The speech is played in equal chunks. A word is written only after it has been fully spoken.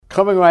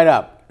Coming right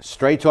up,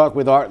 Straight Talk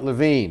with Art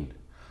Levine.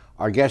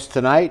 Our guest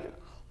tonight,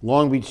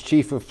 Long Beach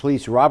Chief of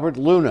Police Robert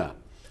Luna,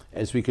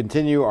 as we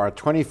continue our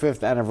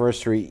 25th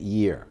anniversary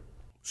year.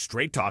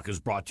 Straight Talk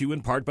is brought to you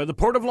in part by the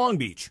Port of Long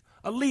Beach,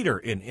 a leader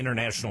in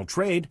international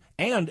trade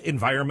and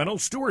environmental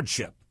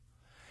stewardship.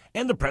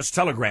 And the Press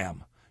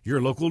Telegram,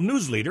 your local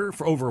news leader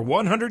for over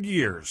 100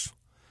 years.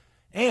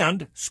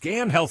 And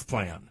Scan Health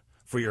Plan,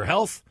 for your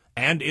health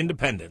and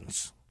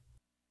independence.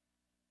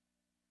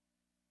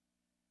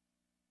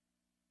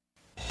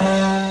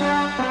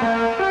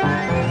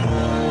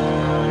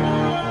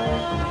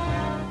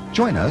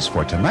 Join us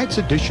for tonight's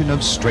edition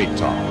of Straight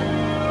Talk.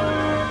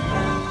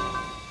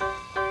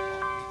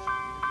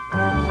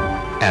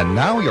 And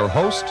now your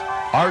host,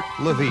 Art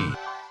Levine.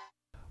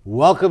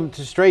 Welcome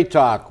to Straight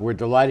Talk. We're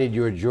delighted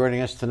you're joining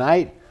us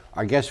tonight.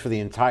 Our guest for the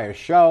entire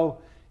show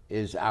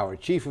is our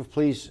Chief of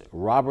Police,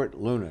 Robert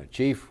Luna.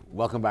 Chief,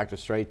 welcome back to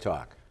Straight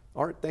Talk.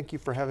 Art, thank you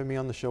for having me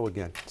on the show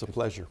again. It's a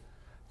pleasure.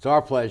 It's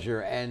our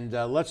pleasure. And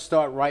let's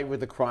start right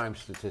with the crime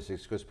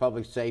statistics, because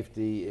public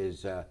safety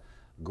is a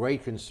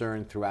great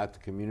concern throughout the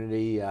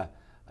community.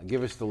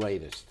 Give us the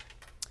latest.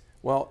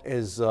 Well,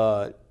 as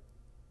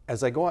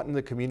I go out in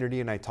the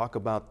community and I talk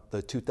about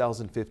the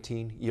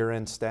 2015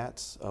 year-end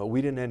stats, we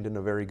didn't end in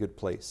a very good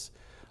place.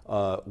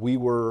 We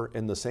were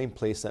in the same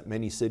place that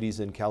many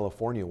cities in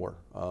California were.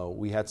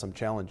 We had some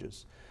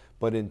challenges.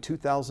 But in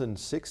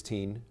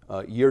 2016,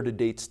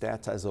 year-to-date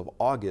stats as of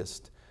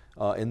August,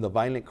 in the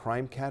violent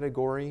crime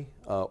category,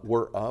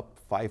 we're up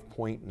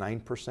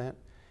 5.9%.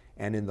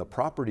 And in the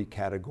property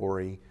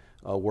category,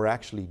 we're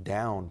actually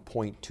down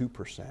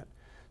 0.2%.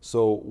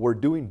 So we're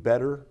doing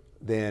better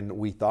than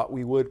we thought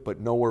we would, but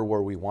nowhere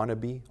where we want to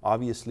be.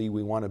 Obviously,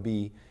 we want to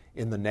be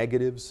in the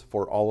negatives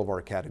for all of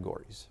our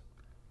categories.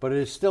 But it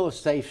is still a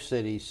safe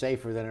city,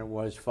 safer than it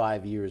was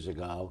 5 years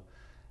ago.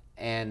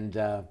 And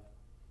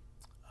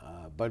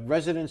but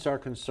residents are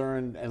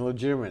concerned, and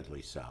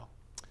legitimately so.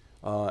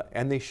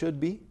 And they should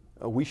be.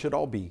 We should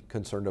all be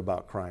concerned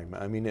about crime.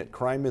 I mean,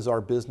 crime is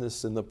our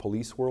business in the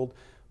police world,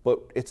 but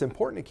it's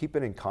important to keep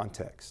it in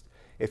context.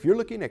 If you're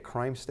looking at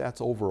crime stats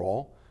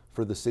overall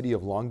for the city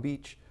of Long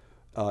Beach,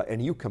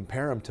 and you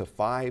compare them to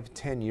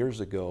 5-10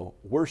 years ago,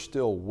 we're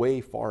still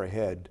way far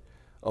ahead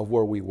of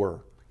where we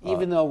were.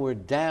 Even though we're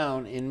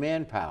down in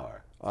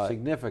manpower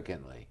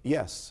significantly.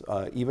 Yes,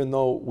 even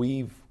though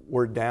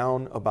we're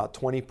down about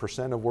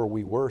 20% of where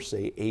we were,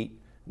 say,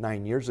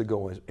 8-9 years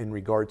ago in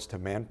regards to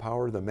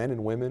manpower. The men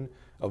and women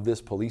of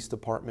this police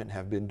department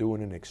have been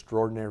doing an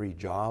extraordinary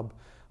job.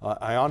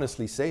 I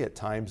honestly say at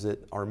times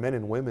that our men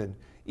and women,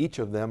 each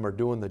of them are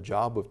doing the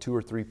job of 2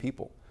 or 3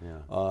 people.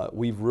 Yeah.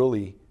 We've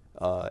really,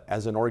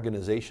 as an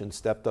organization,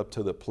 stepped up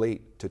to the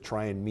plate to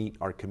try and meet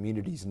our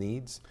community's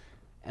needs.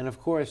 And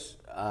of course,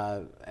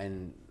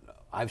 and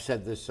I've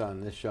said this on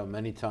this show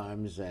many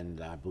times,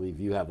 and I believe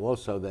you have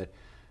also,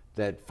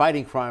 that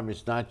fighting crime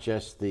is not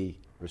just the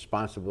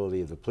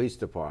responsibility of the police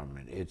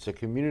department. It's a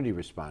community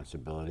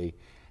responsibility,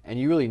 and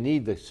you really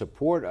need the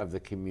support of the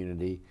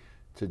community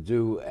to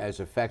do as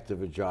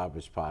effective a job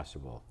as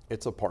possible.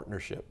 It's a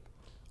partnership.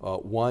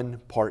 One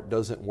part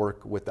doesn't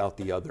work without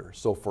the other.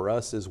 So for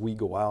us, as we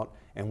go out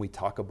and we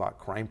talk about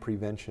crime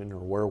prevention or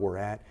where we're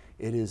at,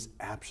 it is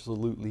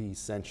absolutely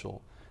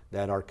essential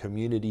that our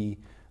community,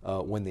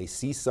 when they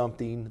see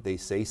something, they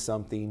say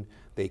something,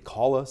 they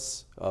call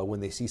us. When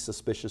they see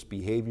suspicious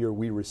behavior,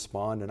 we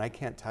respond. And I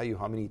can't tell you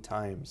how many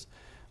times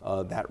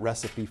that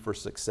recipe for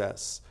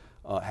success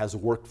has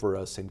worked for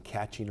us in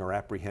catching or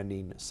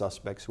apprehending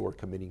suspects who are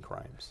committing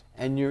crimes.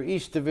 And your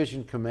East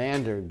Division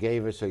commander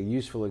gave us a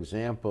useful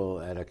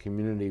example at a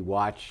community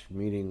watch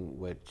meeting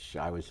which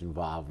I was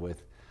involved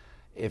with.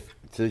 If,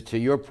 to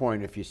your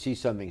point, if you see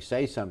something,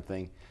 say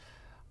something.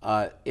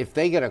 If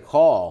they get a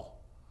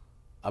call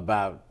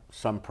about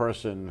some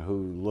person who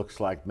looks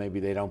like maybe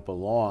they don't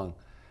belong,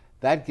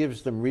 that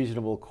gives them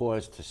reasonable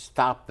cause to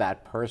stop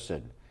that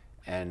person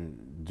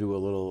and do a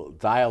little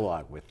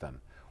dialogue with them.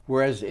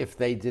 Whereas if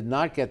they did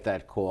not get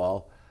that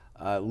call,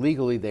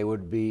 legally they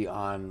would be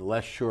on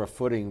less sure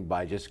footing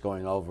by just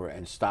going over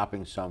and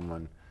stopping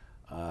someone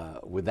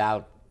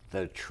without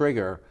the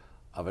trigger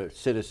of a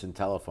citizen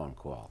telephone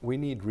call. We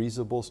need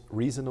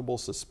reasonable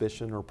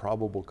suspicion or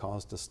probable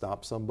cause to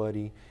stop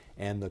somebody,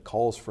 and the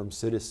calls from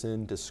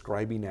citizen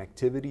describing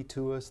activity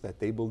to us that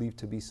they believe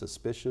to be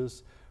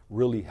suspicious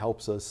really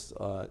helps us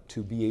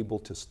to be able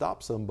to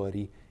stop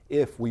somebody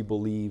if we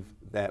believe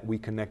that we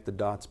connect the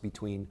dots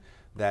between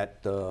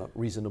that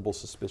reasonable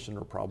suspicion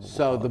or probable cause.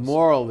 So the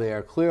moral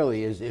there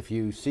clearly is, if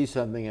you see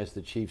something, as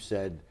the chief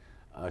said,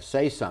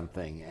 say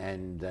something,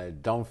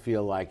 and don't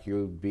feel like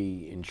you'd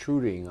be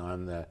intruding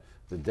on the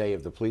day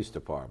of the police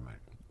department.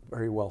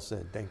 Very well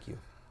said, thank you.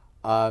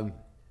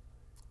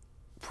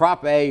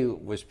 Prop A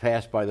was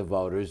passed by the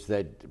voters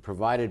that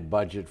provided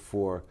budget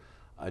for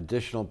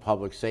additional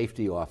public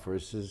safety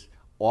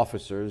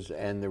officers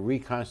and the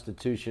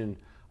reconstitution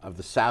of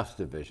the South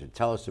Division.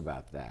 Tell us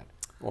about that.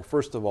 Well,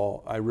 first of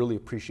all, I really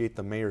appreciate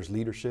the mayor's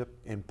leadership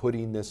in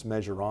putting this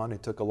measure on.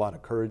 It took a lot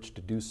of courage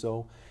to do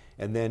so.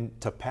 And then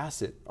to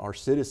pass it, our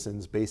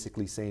citizens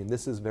basically saying,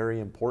 this is very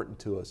important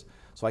to us.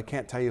 So I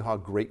can't tell you how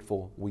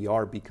grateful we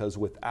are, because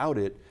without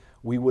it,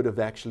 we would have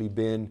actually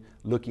been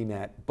looking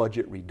at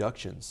budget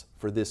reductions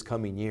for this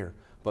coming year.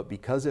 But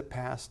because it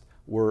passed,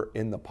 we're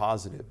in the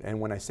positive.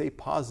 And when I say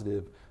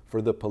positive,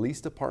 for the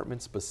police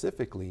department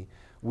specifically,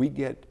 we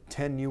get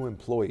 10 new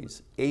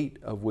employees, 8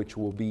 of which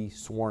will be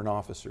sworn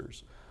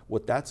officers.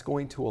 What that's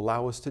going to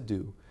allow us to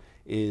do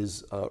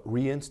is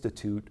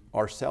reinstitute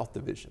our South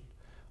Division.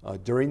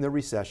 During the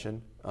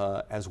recession,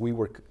 as we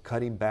were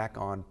cutting back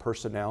on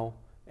personnel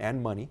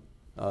and money,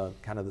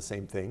 kind of the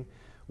same thing,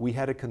 we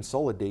had to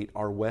consolidate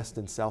our West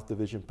and South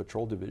Division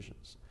patrol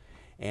divisions.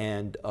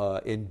 And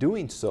in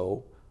doing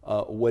so,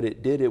 what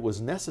it did, it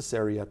was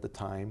necessary at the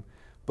time,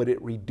 but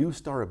it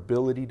reduced our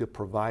ability to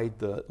provide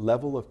the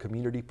level of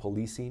community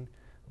policing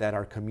that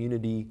our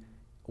community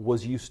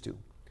was used to.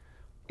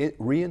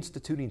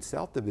 Reinstituting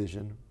South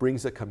Division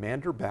brings a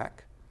commander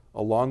back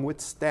along with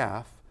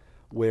staff,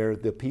 where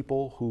the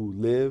people who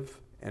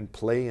live and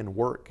play and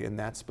work in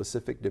that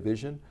specific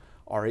division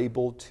are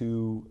able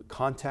to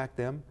contact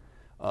them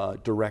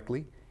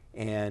directly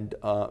and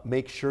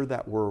make sure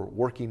that we're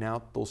working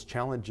out those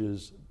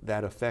challenges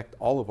that affect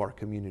all of our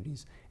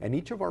communities. And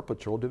each of our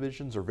patrol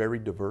divisions are very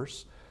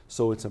diverse,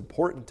 so it's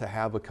important to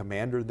have a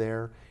commander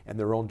there and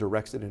their own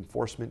directed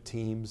enforcement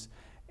teams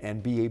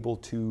and be able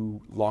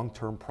to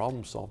long-term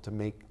problem solve to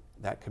make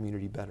that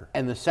community better.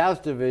 And the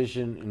South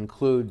Division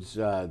includes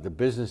the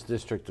business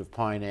district of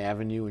Pine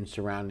Avenue and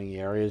surrounding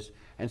areas,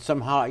 and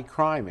some high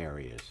crime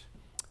areas.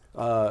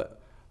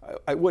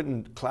 I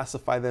wouldn't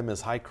classify them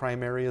as high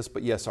crime areas,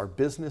 but yes, our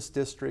business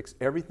districts,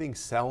 everything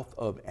south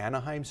of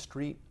Anaheim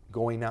Street,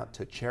 going out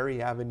to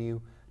Cherry Avenue,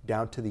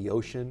 down to the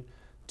ocean,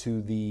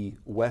 to the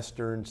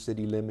western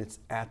city limits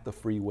at the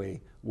freeway,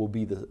 will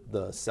be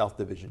the South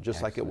Division,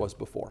 just like it was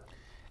before.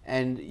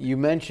 And you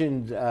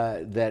mentioned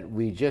that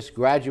we just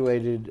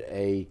graduated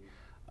a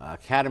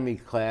academy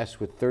class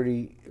with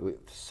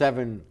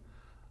 37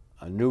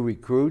 new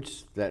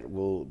recruits that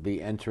will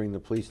be entering the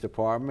police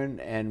department,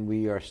 and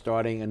we are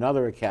starting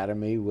another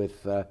academy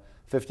with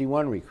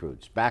 51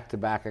 recruits,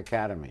 back-to-back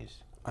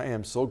academies. I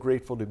am so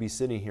grateful to be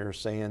sitting here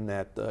saying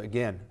that,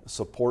 again,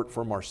 support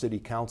from our city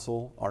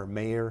council, our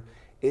mayor.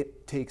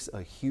 It takes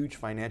a huge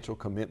financial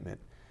commitment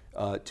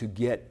to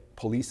get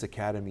police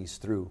academies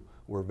through.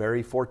 We're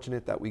very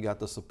fortunate that we got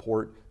the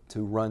support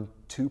to run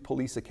 2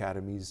 police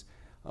academies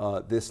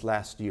this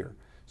last year.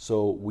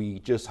 So we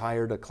just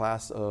hired a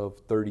class of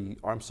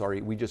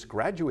we just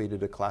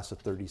graduated a class of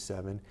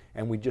 37,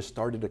 and we just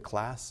started a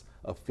class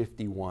of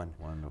 51.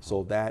 Wonderful.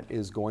 So that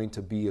is going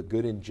to be a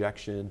good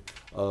injection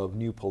of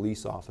new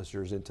police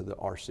officers into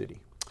our city.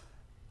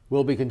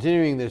 We'll be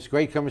continuing this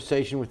great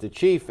conversation with the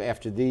chief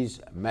after these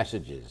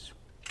messages.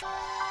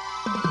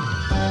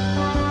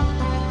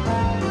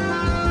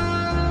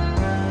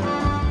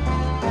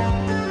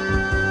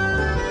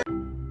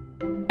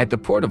 At the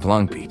Port of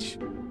Long Beach,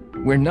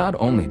 we're not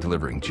only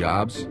delivering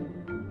jobs,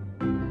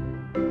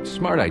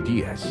 smart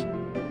ideas,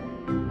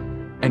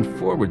 and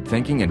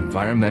forward-thinking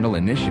environmental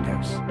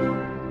initiatives,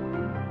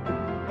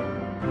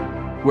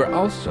 we're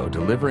also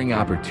delivering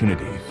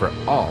opportunity for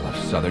all of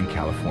Southern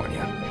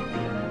California.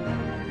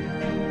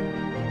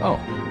 Oh,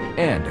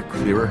 and a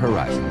clearer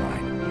horizon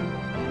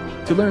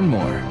line. To learn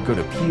more, go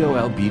to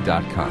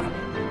POLB.com.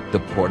 The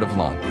Port of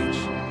Long Beach,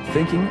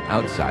 thinking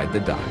outside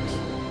the docks.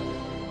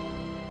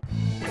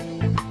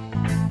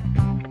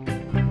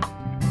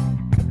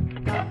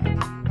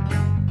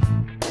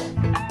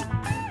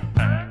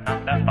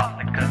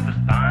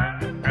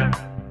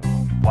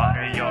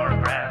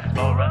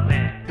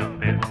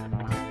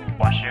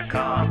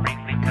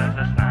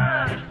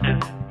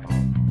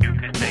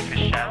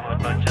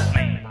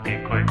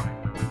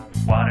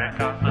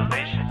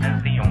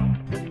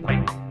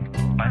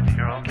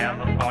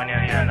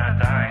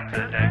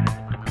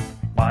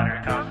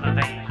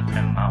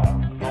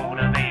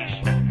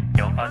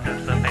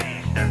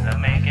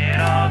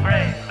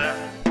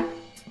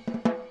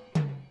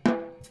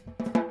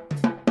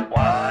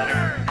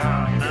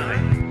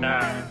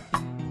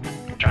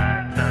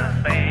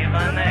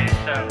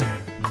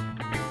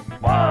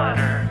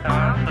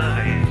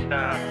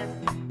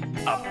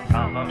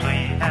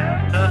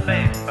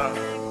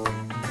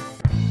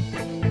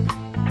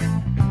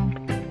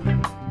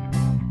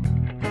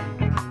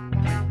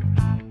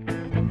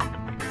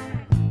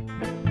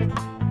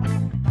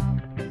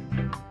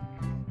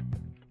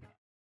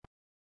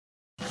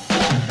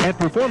 At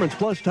Performance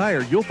Plus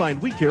Tire, you'll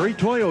find we carry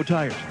Toyo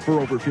tires.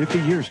 For over 50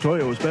 years,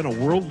 Toyo has been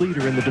a world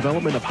leader in the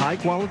development of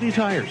high-quality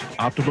tires.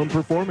 Optimum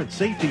performance,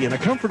 safety, and a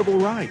comfortable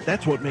ride.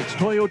 That's what makes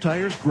Toyo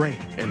tires great.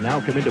 And now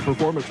come into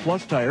Performance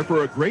Plus Tire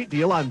for a great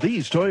deal on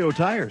these Toyo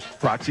tires.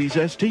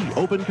 Proxys ST,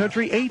 Open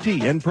Country AT,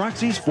 and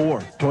Proxys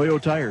 4. Toyo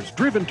tires,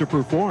 driven to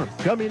perform.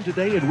 Come in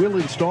today and we'll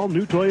install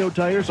new Toyo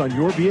tires on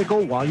your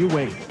vehicle while you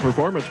wait.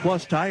 Performance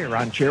Plus Tire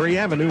on Cherry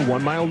Avenue,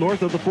 1 mile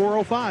north of the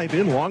 405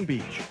 in Long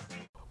Beach.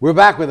 We're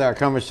back with our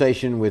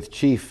conversation with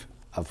Chief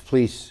of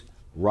Police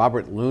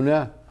Robert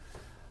Luna.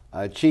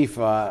 Chief,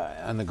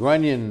 on the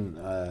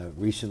Grunion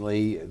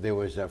recently, there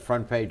was a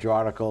front page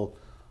article,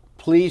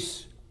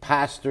 Police,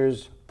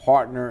 Pastors,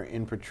 Partner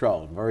in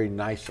Patrol. Very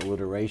nice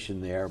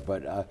alliteration there,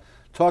 but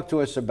talk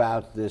to us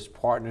about this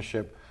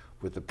partnership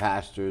with the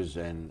pastors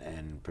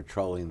and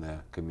patrolling the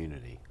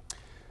community.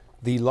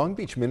 The Long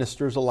Beach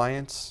Ministers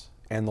Alliance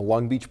and the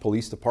Long Beach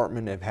Police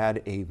Department have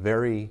had a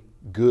very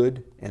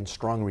good and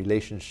strong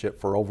relationship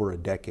for over a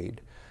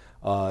decade.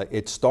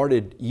 It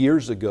started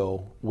years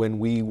ago when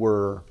we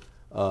were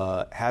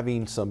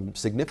having some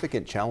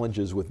significant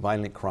challenges with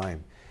violent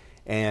crime.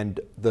 And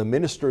the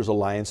Ministers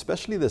Alliance,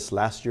 especially this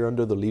last year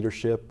under the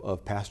leadership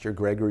of Pastor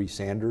Gregory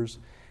Sanders,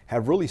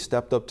 have really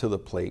stepped up to the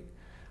plate.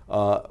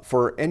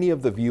 For any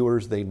of the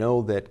viewers, they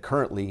know that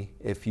currently,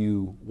 if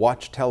you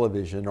watch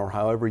television or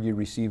however you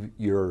receive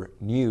your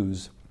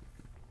news,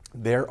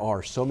 there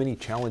are so many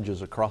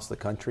challenges across the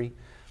country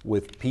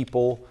with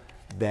people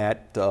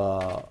that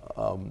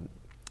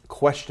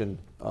question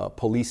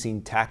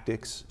policing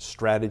tactics,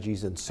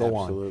 strategies, and so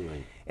Absolutely.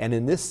 on. And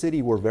in this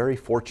city, we're very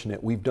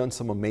fortunate. We've done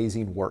some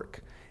amazing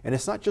work. And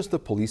it's not just the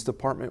police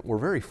department. We're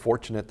very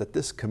fortunate that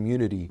this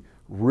community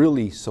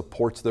really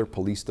supports their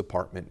police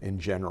department in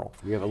general.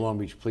 We have a Long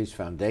Beach Police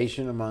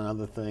Foundation, among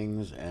other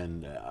things,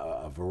 and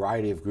a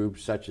variety of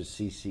groups such as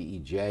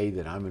CCEJ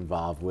that I'm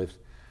involved with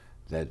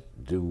that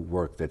do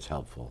work that's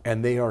helpful.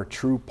 And they are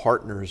true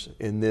partners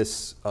in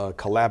this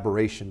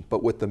collaboration.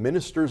 But with the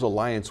Ministers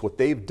Alliance, what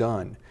they've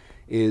done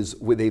is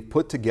they've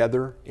put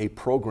together a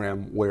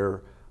program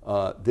where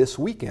this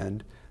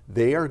weekend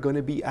they are going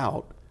to be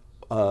out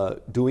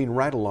doing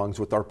ride-alongs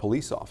with our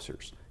police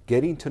officers,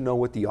 getting to know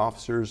what the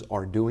officers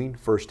are doing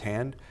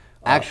firsthand.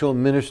 Actual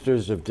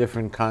ministers of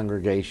different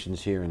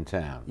congregations here in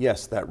town.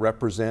 Yes, that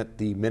represent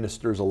the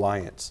Ministers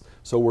Alliance.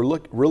 So we're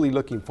really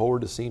looking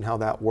forward to seeing how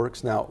that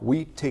works. Now,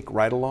 we take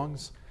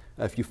ride-alongs.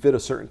 If you fit a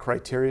certain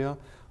criteria,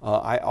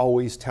 I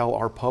always tell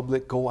our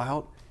public, go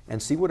out and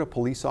see what a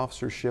police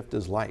officer's shift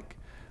is like.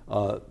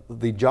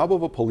 The job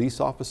of a police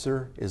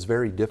officer is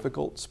very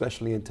difficult,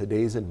 especially in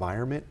today's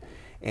environment.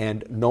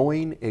 And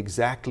knowing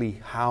exactly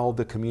how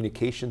the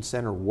communication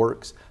center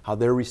works, how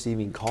they're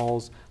receiving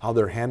calls, how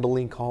they're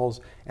handling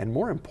calls, and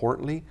more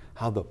importantly,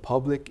 how the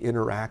public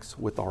interacts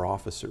with our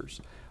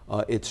officers.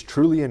 It's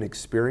truly an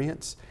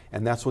experience,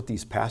 and that's what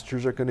these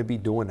pastors are going to be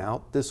doing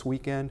out this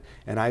weekend.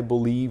 And I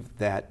believe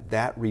that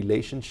that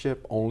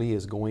relationship only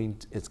is going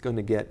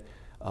to get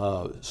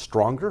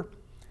stronger.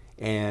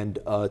 And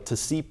to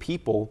see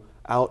people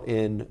out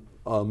in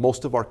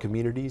most of our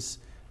communities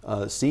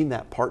seeing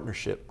that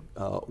partnership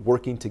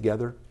working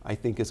together, I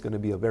think is going to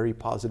be a very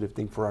positive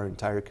thing for our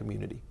entire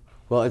community.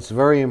 Well, it's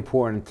very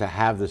important to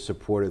have the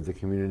support of the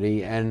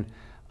community, and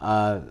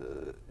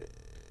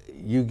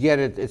you get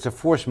it. It's a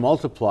force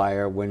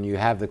multiplier when you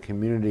have the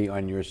community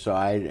on your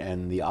side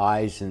and the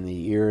eyes and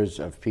the ears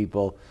of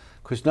people,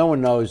 because no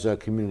one knows a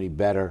community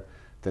better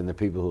than the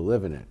people who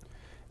live in it.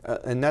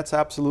 And that's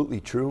absolutely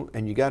true.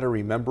 And you got to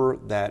remember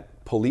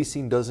that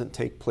policing doesn't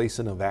take place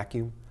in a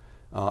vacuum,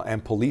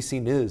 and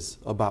policing is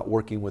about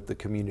working with the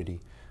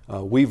community.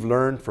 We've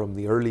learned from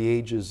the early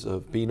ages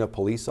of being a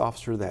police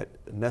officer that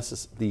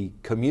the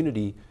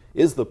community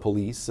is the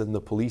police and the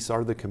police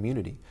are the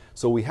community.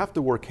 So we have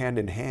to work hand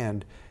in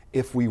hand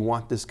if we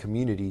want this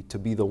community to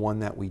be the one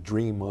that we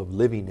dream of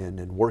living in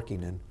and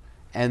working in.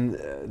 And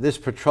this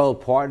patrol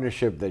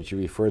partnership that you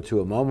referred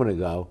to a moment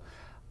ago,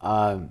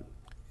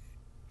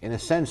 in a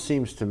sense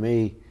seems to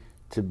me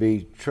to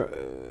be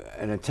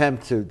an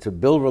attempt to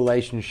build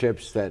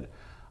relationships that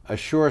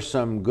assure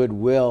some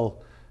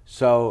goodwill.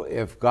 So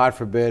if, God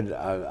forbid,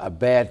 a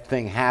bad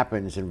thing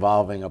happens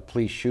involving a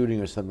police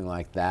shooting or something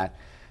like that,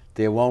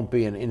 there won't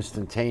be an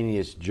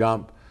instantaneous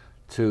jump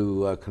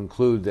to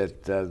conclude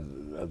that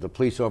the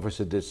police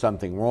officer did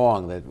something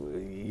wrong, that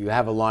you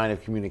have a line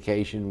of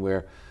communication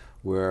where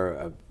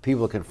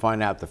people can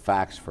find out the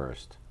facts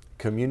first.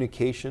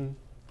 Communication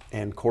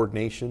and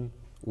coordination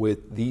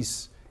with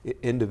these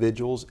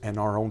individuals and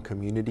our own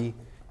community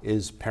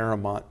is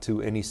paramount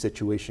to any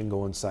situation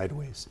going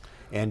sideways,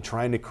 and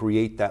trying to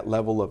create that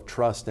level of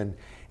trust. And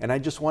I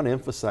just want to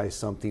emphasize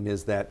something,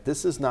 is that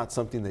this is not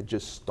something that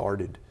just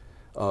started.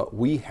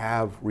 We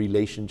have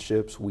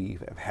relationships, we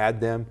have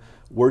had them.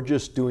 We're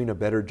just doing a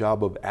better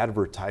job of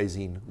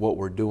advertising what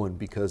we're doing,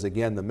 because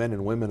again, the men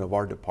and women of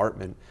our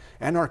department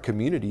and our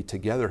community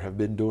together have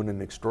been doing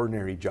an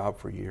extraordinary job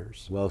for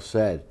years. Well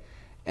said.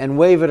 And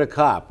wave at a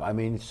cop. I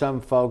mean, some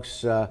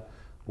folks,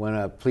 when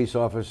a police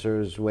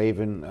officer is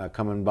waving,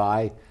 coming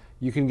by,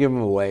 you can give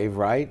them a wave,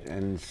 right?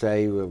 And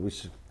say,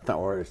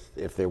 or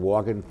if they're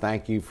walking,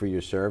 thank you for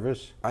your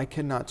service. I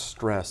cannot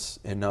stress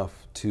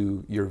enough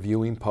to your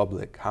viewing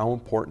public how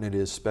important it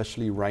is,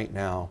 especially right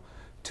now,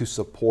 to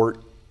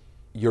support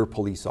your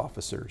police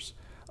officers.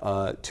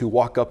 To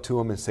walk up to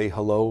them and say,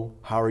 hello,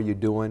 how are you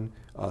doing?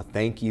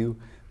 Thank you,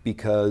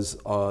 because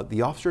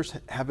the officers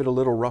have it a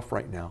little rough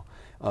right now.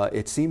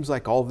 It seems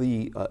like all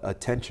the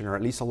attention, or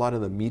at least a lot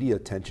of the media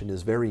attention,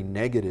 is very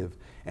negative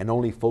and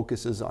only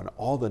focuses on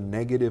all the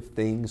negative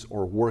things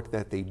or work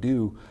that they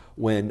do,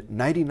 when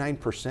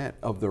 99%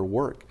 of their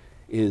work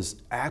is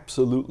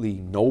absolutely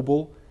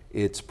noble.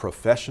 It's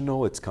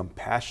professional, it's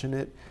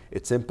compassionate,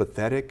 it's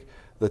empathetic.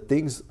 The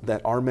things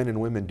that our men and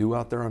women do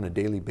out there on a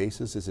daily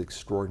basis is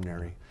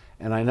extraordinary.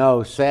 And I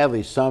know,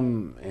 sadly,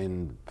 some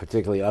in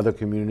particularly other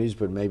communities,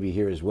 but maybe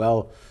here as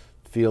well,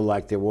 feel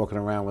like they're walking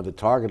around with a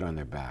target on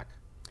their back.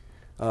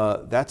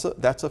 That's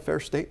a fair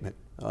statement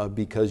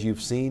because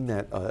you've seen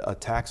that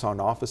attacks on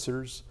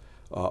officers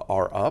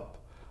are up.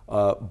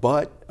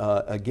 But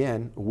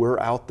again, we're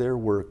out there,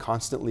 we're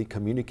constantly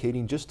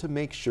communicating just to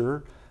make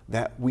sure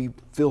that we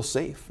feel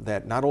safe,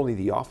 that not only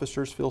the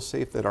officers feel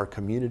safe, that our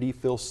community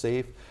feels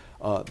safe,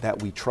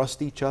 that we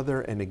trust each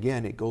other. And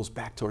again, it goes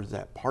back towards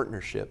that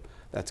partnership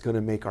that's going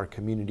to make our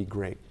community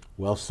great.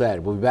 Well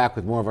said. We'll be back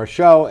with more of our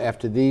show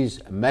after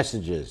these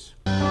messages.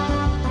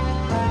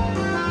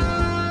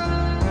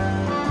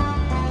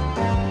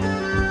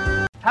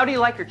 How do you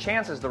like your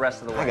chances the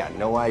rest of the way? I got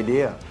no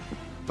idea.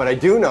 But I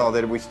do know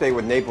that if we stay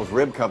with Naples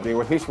Rib Company,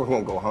 at least we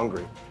won't go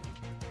hungry.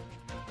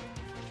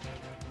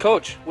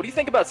 Coach, what do you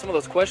think about some of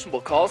those questionable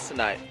calls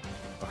tonight?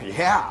 Oh,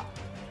 yeah.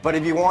 But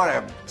if you want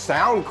a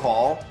sound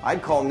call,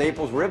 I'd call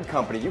Naples Rib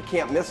Company. You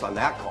can't miss on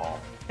that call.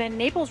 Then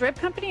Naples Rib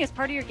Company is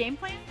part of your game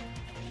plan?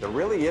 There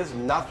really is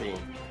nothing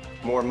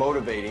more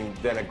motivating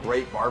than a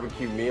great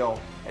barbecue meal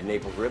at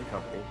Naples Rib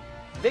Company.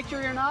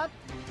 Victory or not,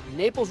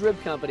 Naples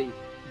Rib Company,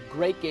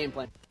 great game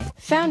plan.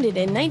 Founded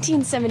in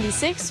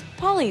 1976,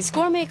 Polly's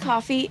Gourmet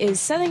Coffee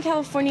is Southern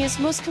California's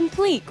most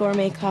complete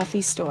gourmet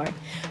coffee store.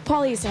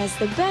 Polly's has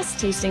the best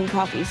tasting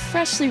coffee,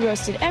 freshly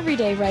roasted every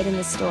day right in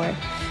the store,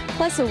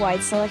 plus a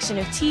wide selection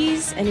of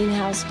teas, an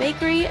in-house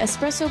bakery,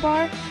 espresso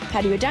bar,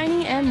 patio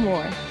dining, and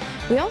more.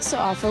 We also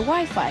offer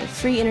Wi-Fi,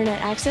 free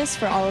internet access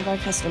for all of our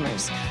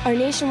customers. Our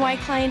nationwide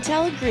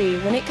clientele agree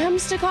when it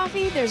comes to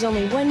coffee, there's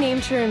only one name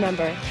to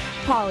remember,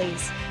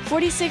 Polly's,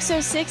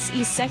 4606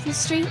 East 2nd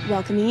Street,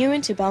 welcoming you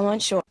into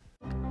Belmont Shore.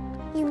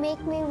 You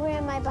make me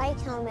wear my bike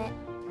helmet.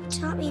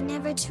 Taught me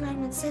never to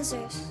run with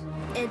scissors.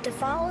 And to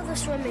follow the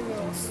swimming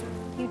rules.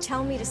 You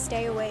tell me to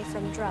stay away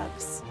from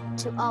drugs.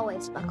 To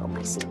always buckle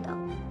my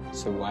seatbelt.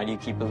 So why do you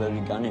keep a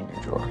loaded gun in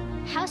your drawer?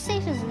 How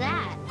safe is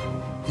that?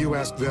 You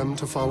asked them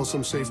to follow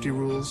some safety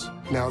rules.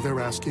 Now they're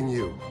asking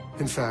you.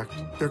 In fact,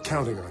 they're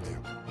counting on you.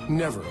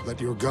 Never let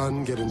your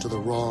gun get into the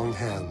wrong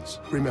hands.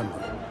 Remember,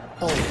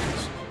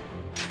 always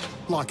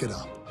lock it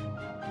up.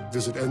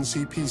 Visit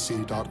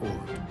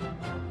ncpc.org.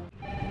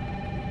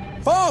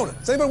 Phone!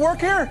 Does anybody work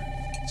here?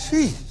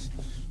 Jeez.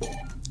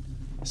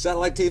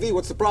 Satellite TV,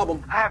 what's the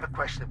problem? I have a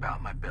question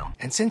about my bill.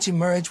 And since you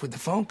merged with the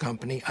phone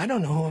company, I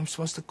don't know who I'm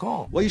supposed to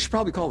call. Well, you should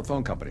probably call the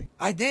phone company.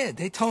 I did.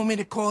 They told me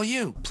to call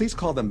you. Please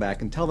call them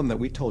back and tell them that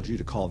we told you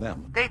to call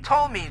them. They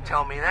told me you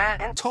told me that.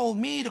 And told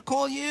me to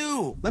call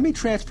you. Let me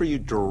transfer you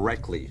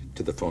directly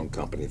to the phone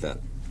company then.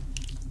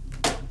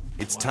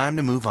 It's time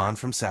to move on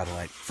from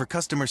satellite. For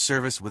customer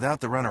service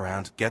without the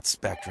runaround, get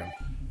Spectrum.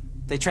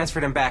 They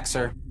transferred him back,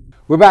 sir.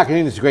 We're back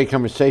in. This is a great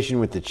conversation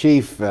with the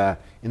chief.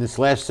 In this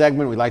last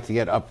segment, we'd like to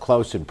get up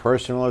close and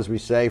personal, as we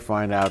say,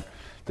 find out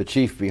the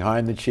chief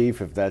behind the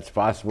chief, if that's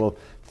possible.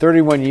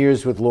 31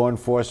 years with law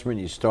enforcement.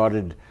 You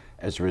started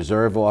as a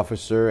reserve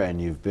officer, and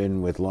you've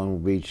been with Long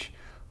Beach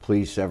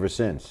Police ever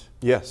since.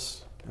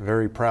 Yes,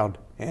 very proud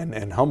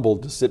and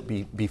humbled to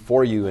sit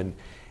before you.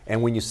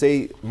 And when you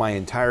say my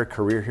entire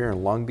career here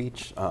in Long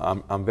Beach,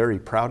 I'm very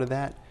proud of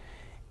that.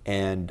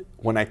 And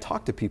when I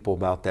talk to people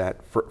about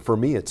that, for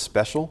me, it's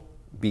special.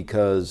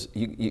 Because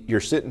you're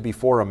sitting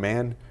before a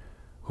man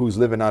who's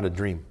living out a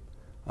dream.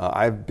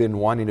 I've been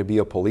wanting to be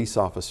a police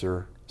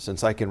officer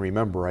since I can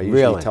remember. I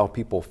usually tell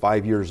people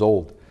 5 years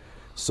old.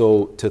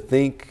 So to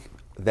think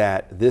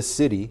that this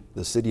city,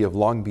 the city of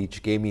Long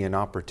Beach, gave me an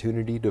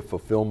opportunity to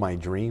fulfill my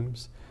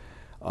dreams,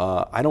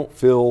 I don't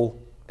feel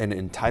an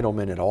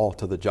entitlement at all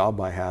to the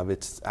job I have.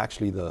 It's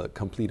actually the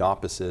complete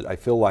opposite. I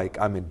feel like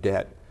I'm in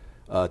debt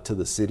to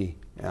the city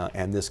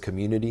and this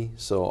community,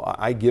 so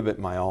I give it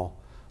my all.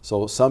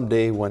 So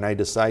someday when I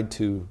decide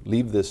to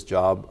leave this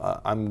job,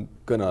 I'm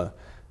going to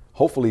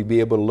hopefully be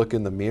able to look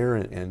in the mirror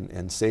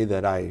and say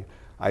that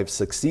I've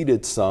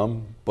succeeded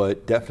some,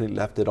 but definitely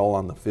left it all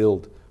on the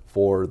field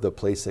for the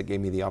place that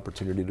gave me the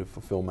opportunity to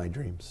fulfill my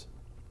dreams.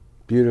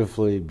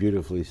 Beautifully,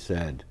 beautifully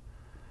said.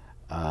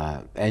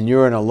 And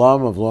you're an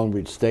alum of Long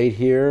Beach State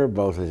here,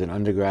 both as an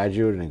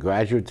undergraduate and a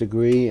graduate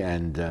degree,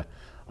 and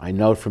I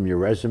note from your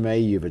resume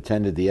you've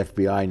attended the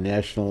FBI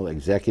National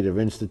Executive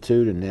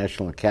Institute and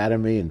National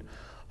Academy and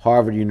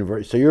Harvard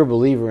University. So you're a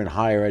believer in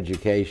higher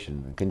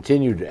education,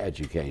 continuing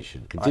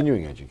education.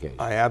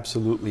 I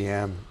absolutely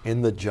am.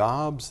 In the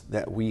jobs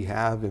that we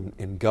have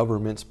in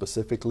government,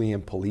 specifically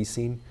in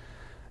policing,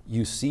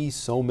 you see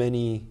so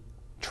many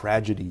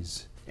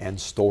tragedies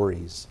and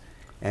stories.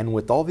 And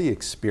with all the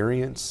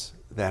experience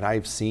that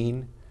I've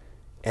seen,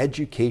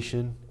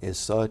 education is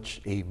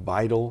such a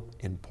vital,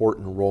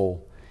 important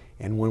role.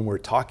 And when we're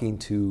talking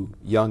to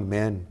young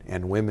men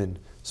and women,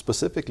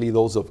 specifically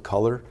those of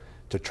color,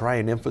 to try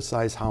and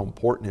emphasize how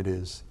important it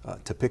is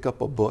to pick up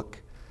a book,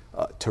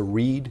 to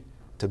read,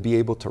 to be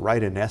able to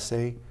write an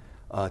essay,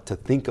 to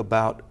think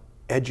about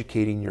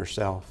educating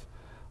yourself.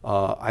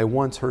 I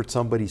once heard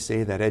somebody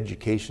say that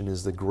education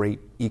is the great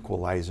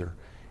equalizer,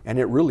 and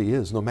it really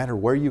is. No matter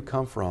where you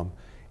come from,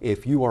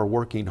 if you are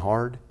working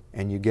hard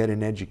and you get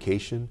an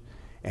education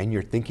and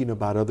you're thinking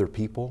about other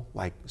people,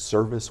 like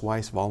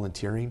service-wise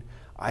volunteering,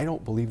 I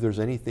don't believe there's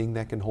anything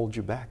that can hold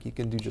you back. You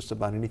can do just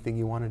about anything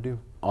you want to do.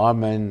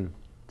 Amen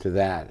to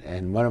that.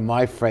 And one of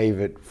my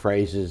favorite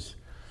phrases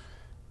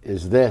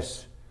is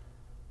this: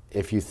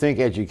 if you think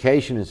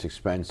education is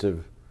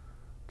expensive,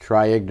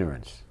 try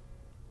ignorance.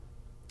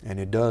 And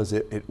it does.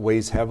 It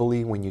weighs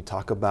heavily when you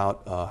talk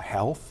about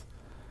health,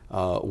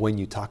 when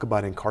you talk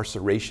about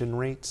incarceration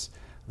rates.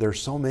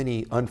 There's so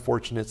many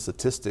unfortunate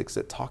statistics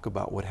that talk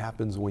about what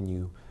happens when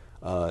you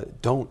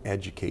don't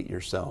educate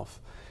yourself.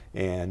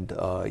 And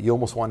you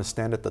almost want to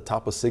stand at the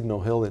top of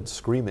Signal Hill and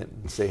scream it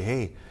and say,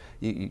 hey,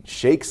 you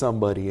shake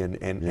somebody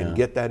and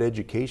get that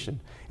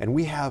education. And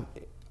we have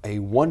a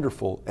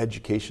wonderful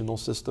educational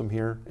system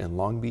here in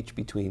Long Beach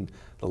between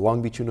the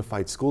Long Beach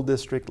Unified School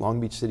District, Long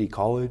Beach City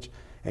College,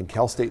 and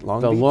Cal State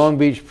Long Beach. The Long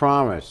Beach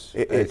Promise.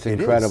 It's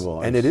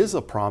incredible. And it is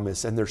a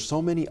promise. And there's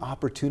so many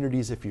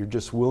opportunities if you're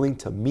just willing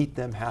to meet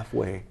them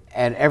halfway.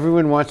 And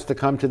everyone wants to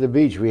come to the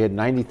beach. We had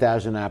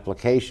 90,000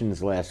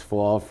 applications last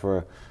fall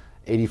for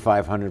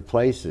 8,500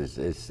 places.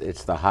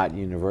 It's the hot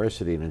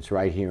university, and it's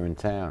right here in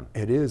town.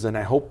 It is, and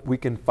I hope we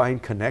can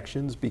find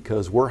connections,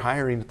 because we're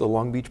hiring at the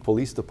Long Beach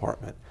Police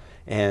Department.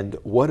 And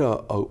what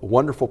a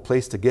wonderful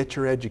place to get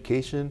your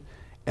education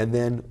and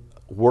then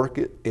work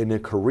in a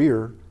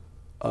career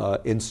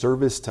in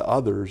service to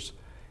others.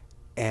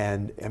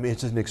 And I mean,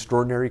 it's an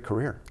extraordinary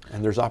career,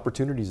 and there's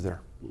opportunities there.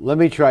 Let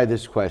me try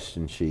this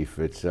question, Chief.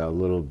 It's a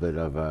little bit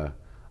of a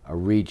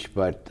reach,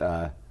 but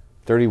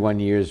 31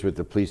 years with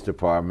the police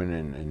department,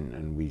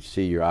 and we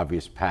see your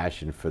obvious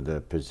passion for the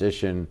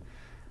position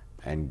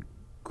and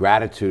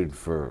gratitude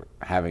for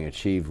having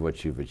achieved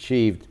what you've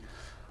achieved.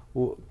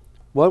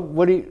 What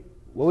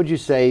would you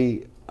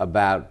say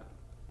about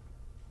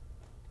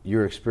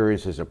your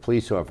experience as a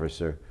police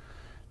officer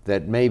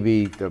that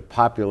maybe the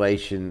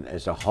population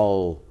as a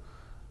whole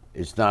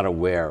is not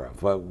aware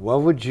of?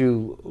 What would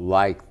you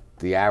like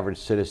the average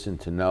citizen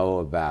to know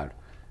about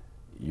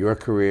your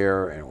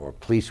career or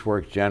police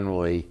work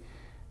generally?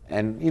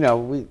 And you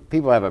know,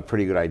 people have a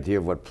pretty good idea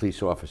of what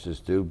police officers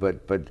do,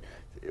 but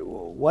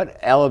what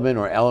element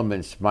or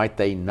elements might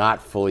they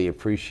not fully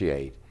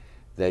appreciate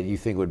that you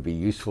think would be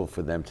useful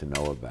for them to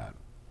know about?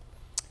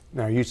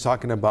 Now, are you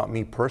talking about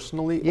me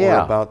personally, Yeah,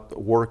 or about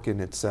work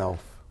in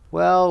itself?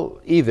 Well,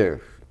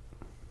 either.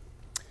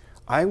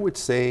 I would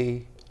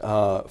say,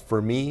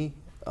 for me,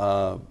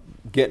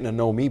 getting to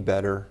know me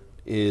better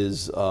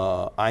is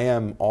I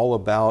am all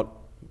about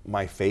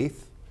my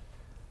faith.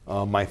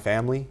 My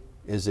family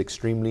is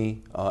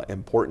extremely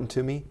important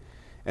to me.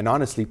 And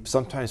honestly,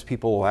 sometimes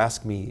people will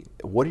ask me,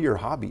 what are your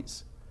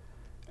hobbies?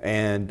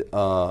 And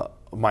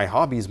my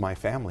hobby is my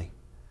family.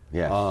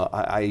 Yes.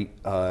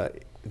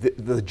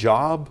 The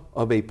job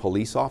of a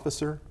police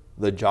officer,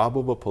 the job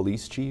of a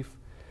police chief,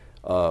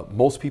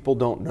 most people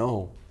don't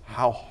know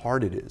how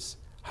hard it is,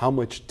 how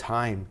much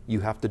time you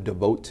have to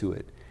devote to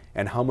it,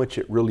 and how much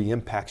it really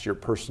impacts your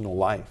personal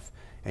life.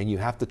 And you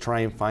have to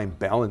try and find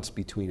balance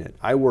between it.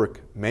 I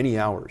work many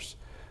hours.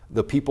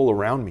 The people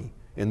around me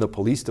in the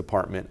police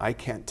department, I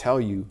can't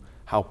tell you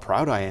how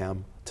proud I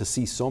am to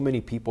see so many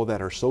people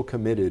that are so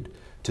committed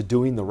to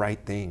doing the right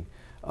thing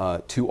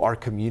to our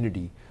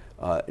community.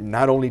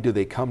 Not only do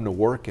they come to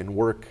work and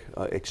work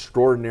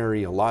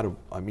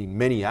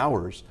many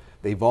hours,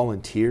 they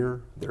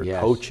volunteer, they're Yes.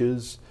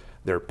 coaches,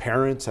 their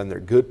parents, and their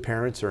good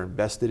parents are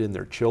invested in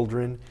their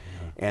children.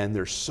 And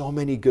there's so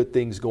many good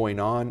things going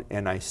on,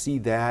 and I see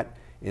that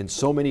in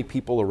so many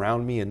people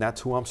around me, and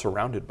that's who I'm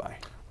surrounded by.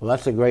 Well,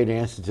 that's a great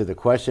answer to the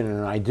question,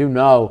 and I do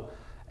know,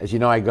 as you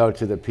know, I go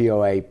to the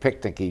POA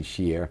picnic each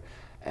year,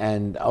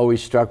 and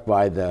always struck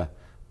by the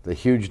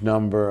huge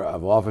number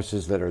of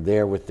officers that are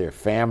there with their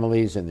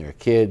families and their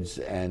kids,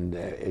 and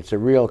it's a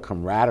real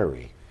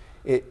camaraderie.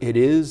 It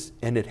is,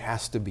 and it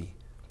has to be.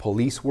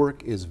 Police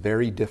work is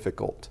very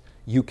difficult.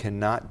 You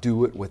cannot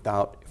do it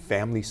without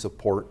family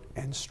support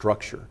and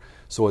structure.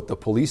 So at the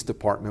police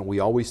department, we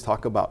always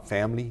talk about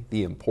family,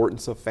 the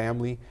importance of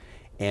family,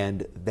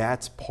 and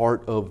that's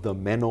part of the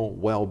mental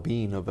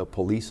well-being of a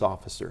police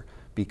officer.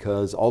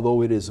 Because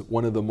although it is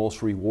one of the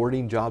most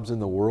rewarding jobs in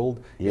the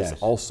world, Yes.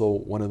 it's also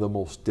one of the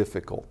most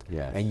difficult.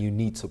 Yes. And you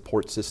need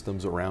support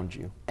systems around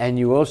you. And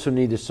you also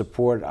need the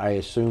support, I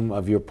assume,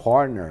 of your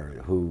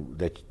partner,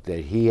 that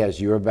he has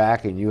your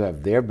back and you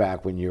have their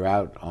back when you're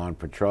out on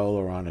patrol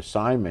or on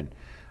assignment.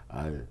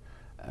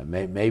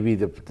 Maybe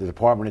the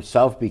department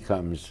itself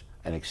becomes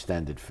an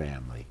extended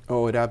family.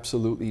 Oh, it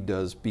absolutely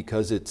does,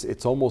 because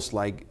it's almost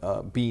like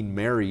being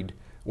married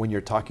when you're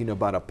talking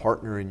about a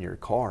partner in your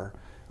car.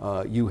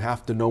 You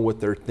have to know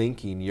what they're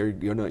thinking. You're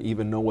going to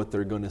even know what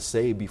they're going to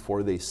say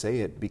before they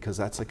say it, because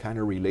that's the kind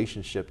of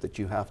relationship that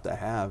you have to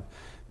have,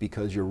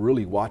 because you're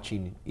really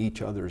watching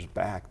each other's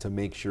back to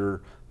make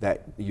sure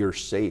that you're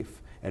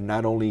safe, and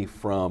not only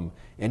from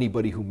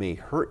anybody who may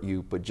hurt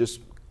you, but just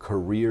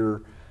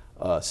career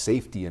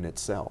safety in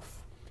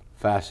itself.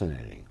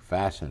 Fascinating,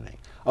 fascinating.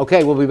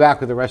 Okay, we'll be back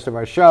with the rest of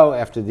our show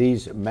after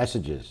these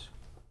messages.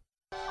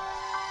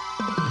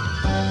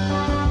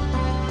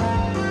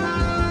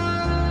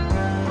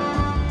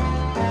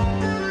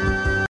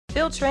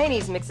 Phil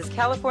Trainees mixes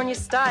California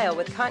style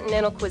with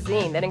continental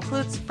cuisine that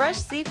includes fresh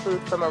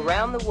seafood from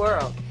around the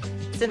world.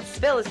 Since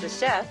Phil is the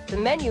chef, the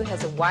menu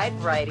has a wide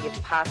variety of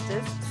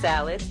pastas,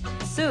 salads,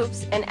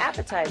 soups, and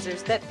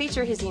appetizers that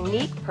feature his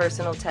unique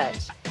personal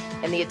touch.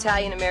 And the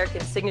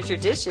Italian-American signature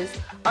dishes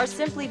are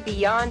simply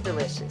beyond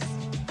delicious.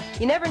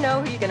 You never know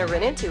who you're going to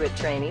run into at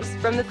Trainees,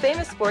 from the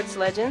famous sports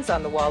legends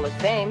on the Wall of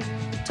Fame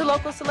to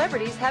local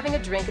celebrities having a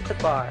drink at the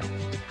bar.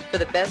 For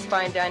the best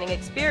fine dining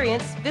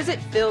experience, visit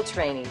Phil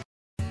Trainees.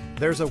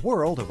 There's a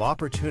world of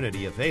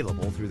opportunity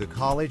available through the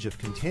College of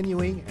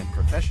Continuing and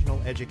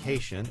Professional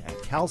Education at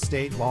Cal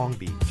State Long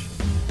Beach.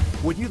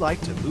 Would you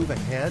like to move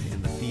ahead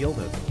in the field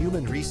of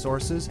human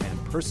resources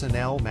and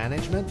personnel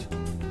management?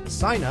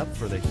 Sign up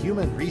for the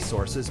Human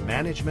Resources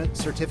Management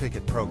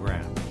Certificate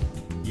Program.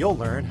 You'll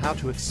learn how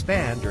to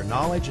expand your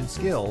knowledge and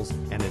skills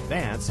and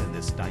advance in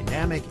this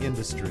dynamic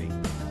industry.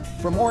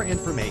 For more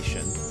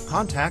information,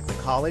 contact the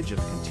College of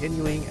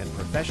Continuing and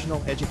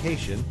Professional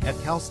Education at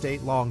Cal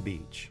State Long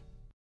Beach.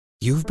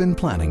 You've been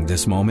planning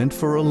this moment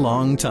for a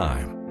long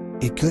time.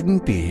 It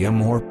couldn't be a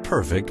more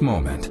perfect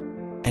moment.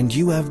 And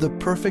you have the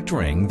perfect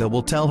ring that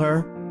will tell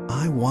her,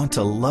 I want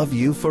to love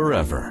you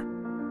forever.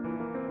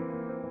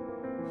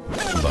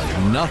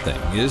 But nothing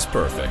is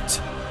perfect.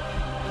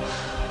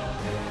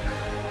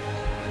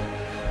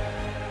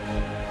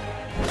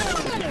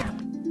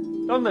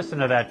 Don't listen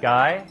to that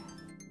guy.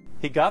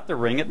 He got the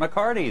ring at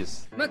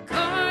McCarty's.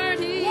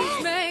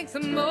 McCarty's makes a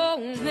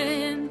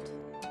moment.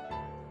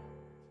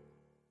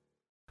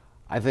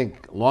 I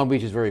think Long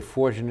Beach is very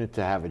fortunate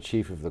to have a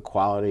chief of the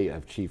quality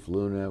of Chief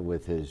Luna,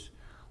 with his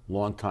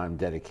longtime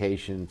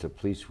dedication to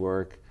police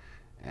work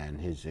and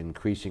his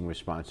increasing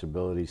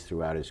responsibilities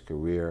throughout his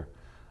career.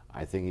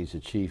 I think he's a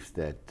chief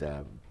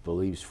that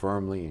believes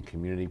firmly in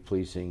community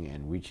policing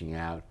and reaching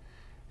out,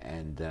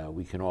 and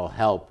we can all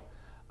help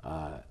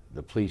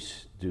the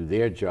police do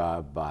their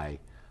job by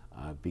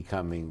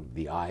becoming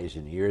the eyes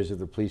and ears of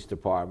the police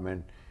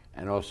department,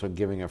 and also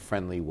giving a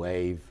friendly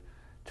wave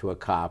to a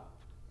cop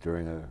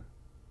during a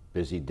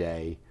busy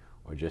day,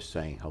 or just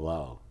saying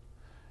hello.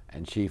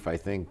 And Chief, I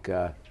think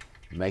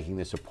making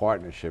this a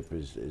partnership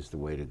is the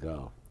way to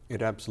go.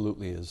 It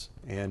absolutely is,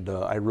 and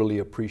I really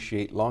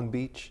appreciate Long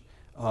Beach.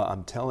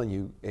 I'm telling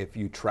you, if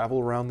you travel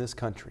around this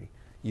country,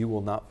 you will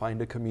not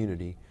find a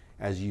community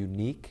as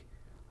unique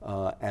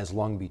as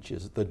Long Beach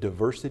is. The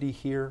diversity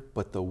here,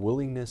 but the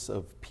willingness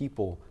of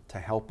people to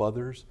help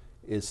others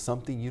is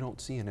something you don't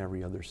see in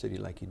every other city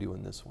like you do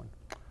in this one.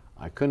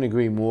 I couldn't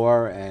agree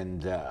more,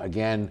 and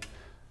again,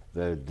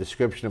 the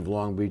description of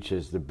Long Beach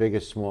as the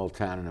biggest small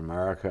town in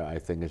America, I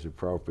think, is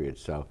appropriate.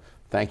 So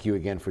thank you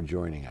again for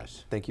joining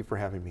us. Thank you for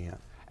having me on.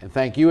 And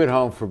thank you at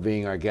home for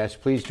being our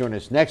guest. Please join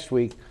us next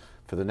week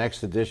for the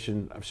next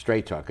edition of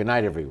Straight Talk. Good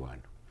night,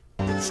 everyone.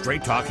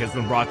 Straight Talk has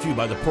been brought to you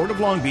by the Port of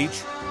Long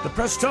Beach, the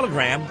Press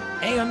Telegram,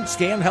 and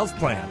Scan Health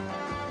Plan.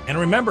 And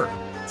remember,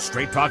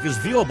 Straight Talk is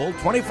viewable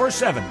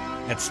 24/7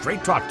 at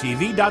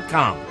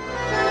straighttalktv.com.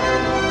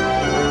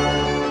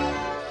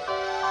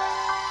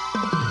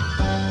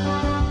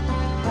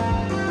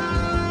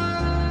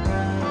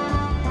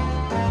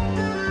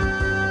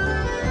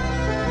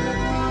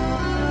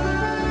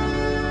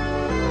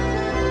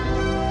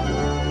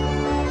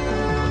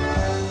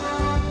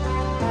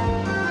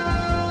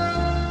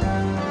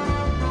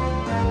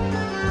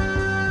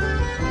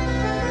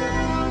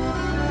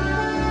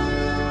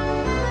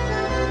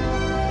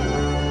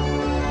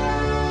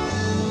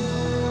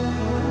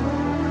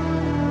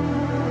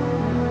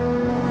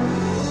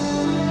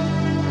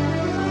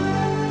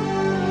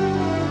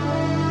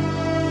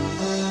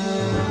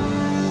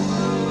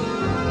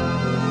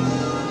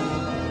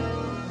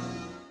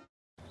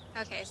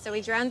 Okay, so we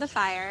drowned the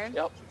fire.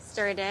 Yep.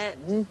 Stirred it.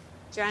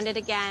 Drowned it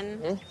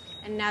again.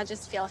 And now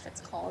just feel if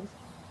it's cold.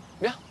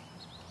 Yeah.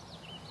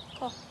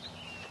 Cool.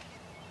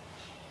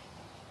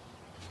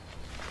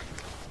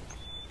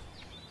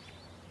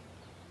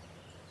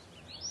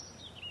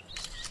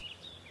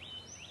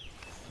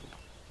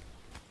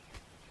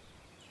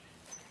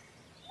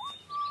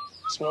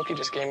 Smokey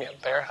just gave me a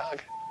bear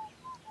hug.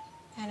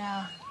 I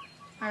know.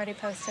 I already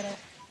posted it.